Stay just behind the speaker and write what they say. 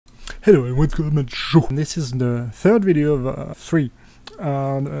Hello and welcome to Joe. This is the third video of three.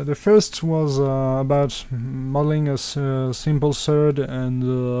 The first was about modeling a simple sword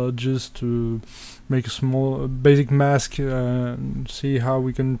and just to make a small basic mask and see how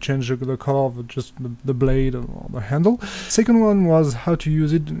we can change the color of just the blade or the handle. Second one was how to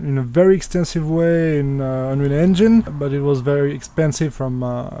use it in a very extensive way in Unreal Engine, but it was very expensive from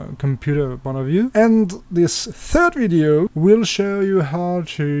a computer point of view. And this third video will show you how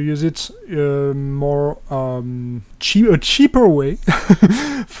to use it more a cheaper way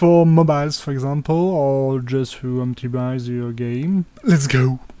for mobiles, for example, or just to optimize your game. Let's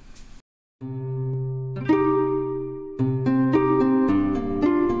go!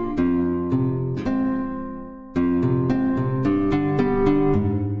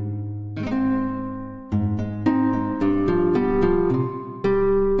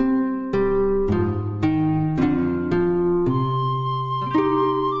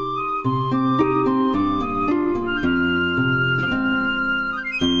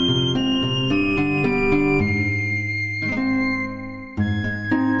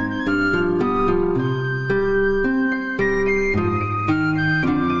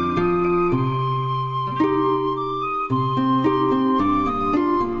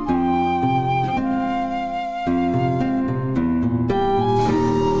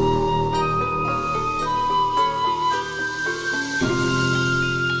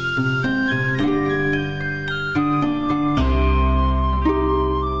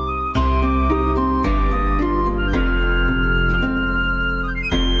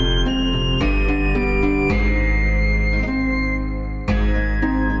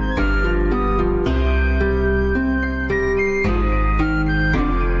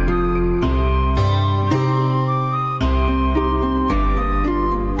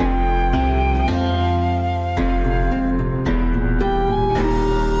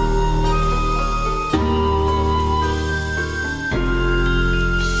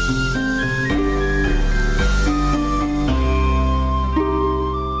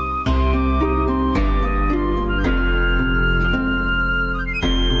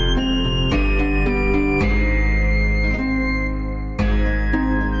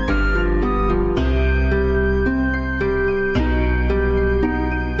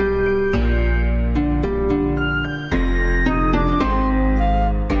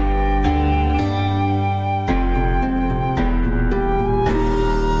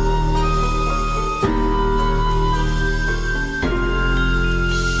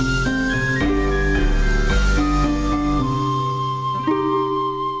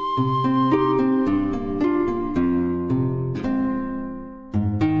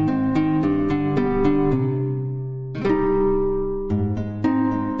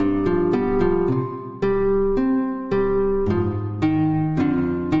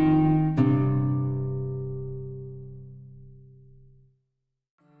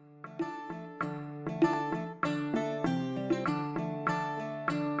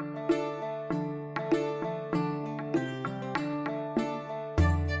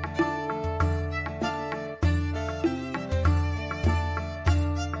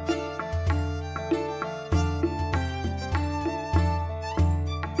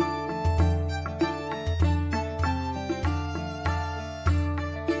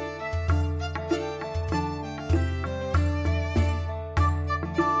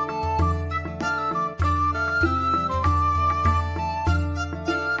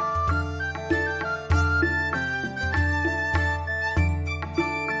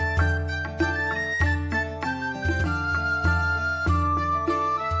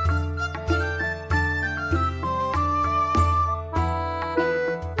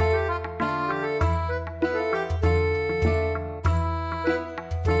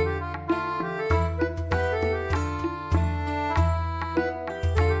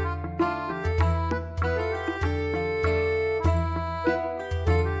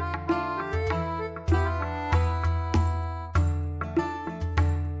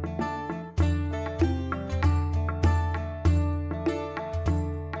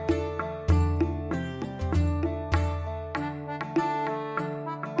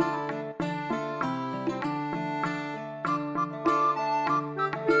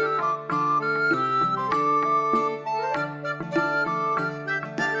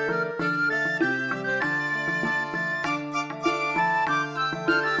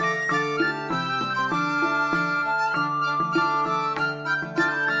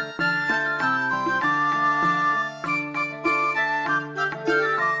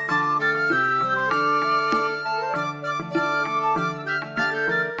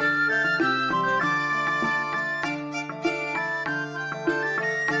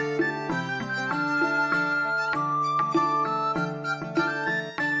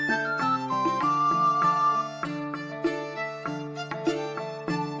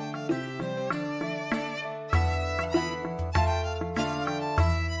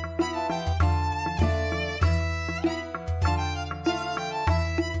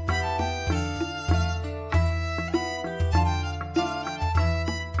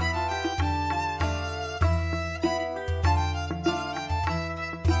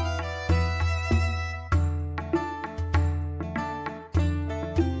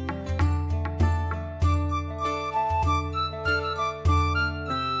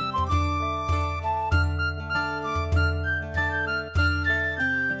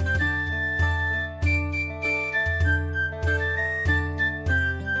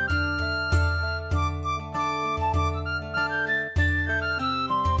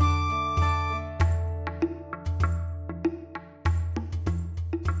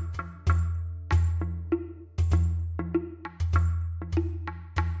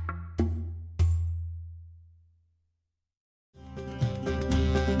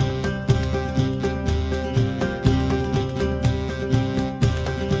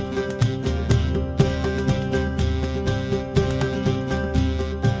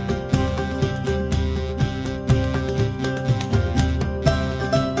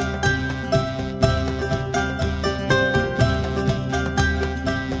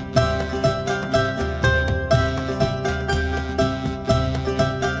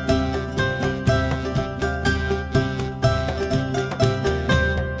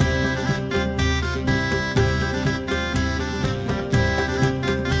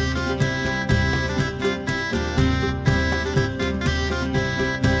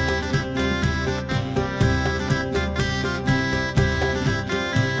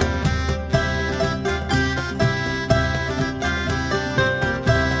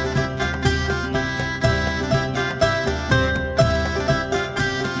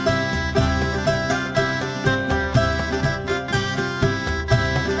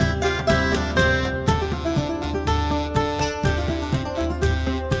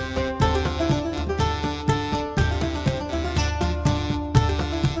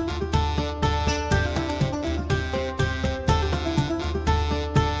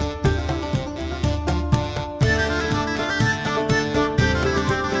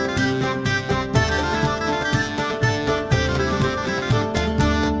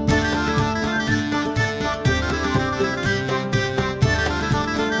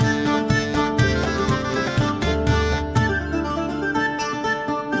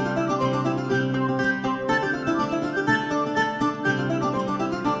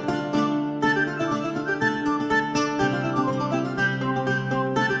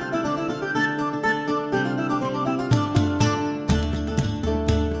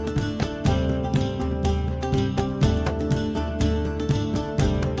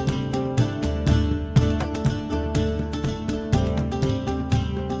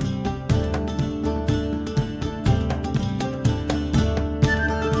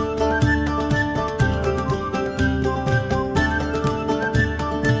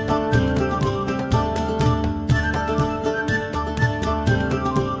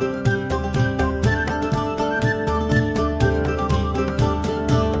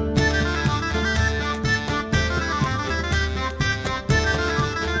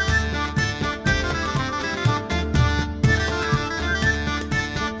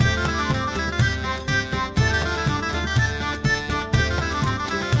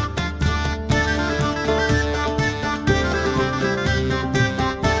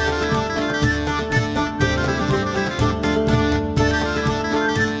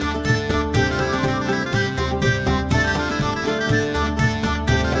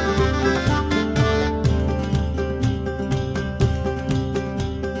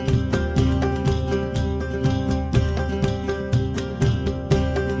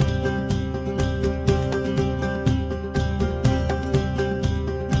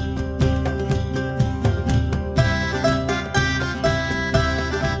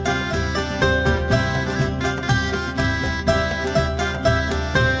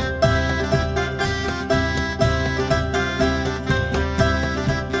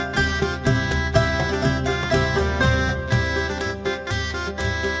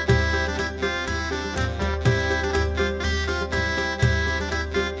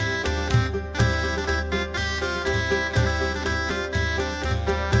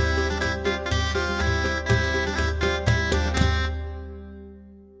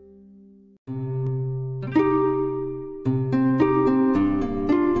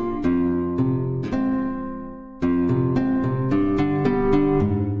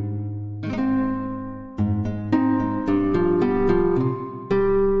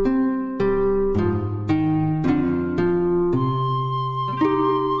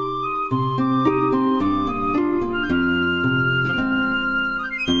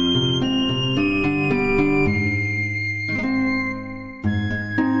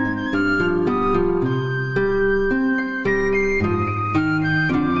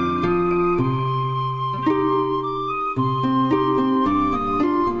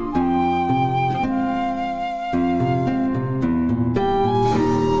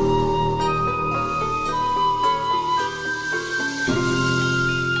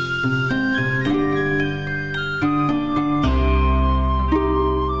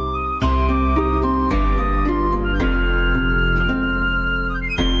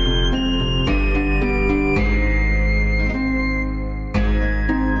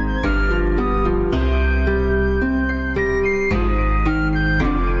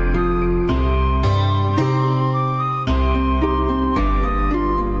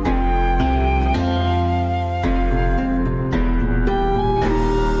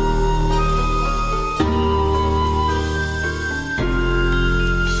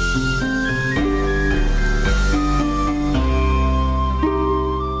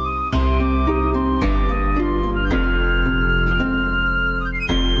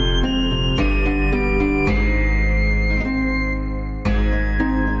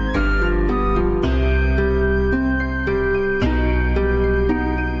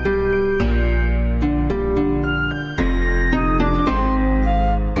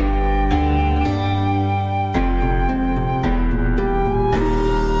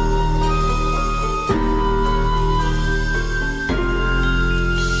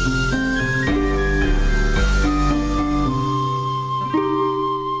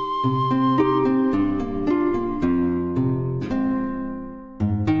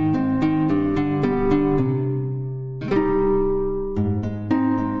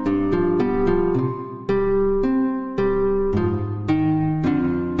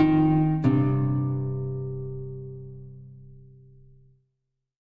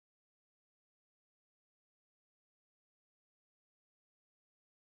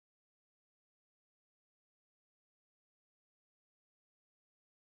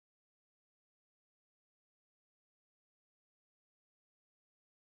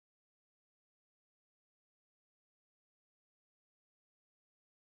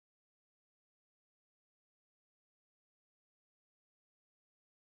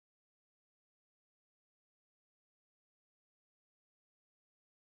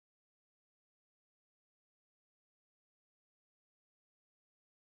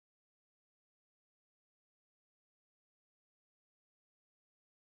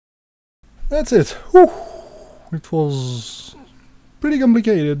 that's it. Whew. It was pretty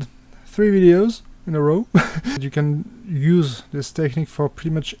complicated. 3 videos in a row. You can use this technique for pretty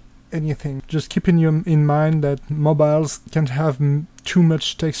much anything. Just keep in mind that mobiles can't have too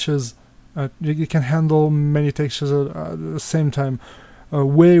much textures. You can handle many textures at the same time.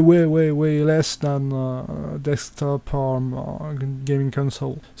 Way less than desktop or gaming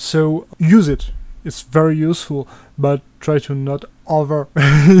console. So use it. It's very useful, but try to not over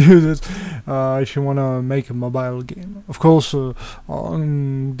use it if you want to make a mobile game. Of course,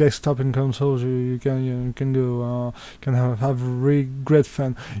 on desktop and consoles you can go can have really great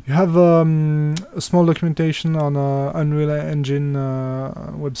fun. You have a small documentation on Unreal Engine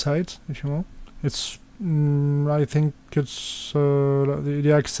website if you want. It's I think it's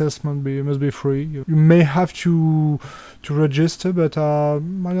the access must be free. You may have to register, but I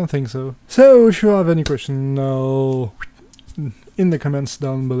don't think so. So if you have any question, in the comments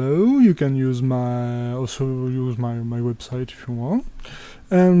down below. You can use my website if you want.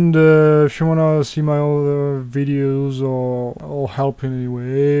 And if you wanna see my other videos or help in any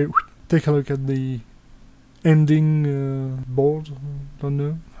way, take a look at the ending board. Don't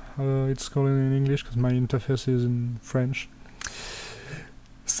know how it's called in English because my interface is in French.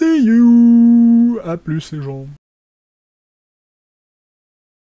 See you! À plus les gens!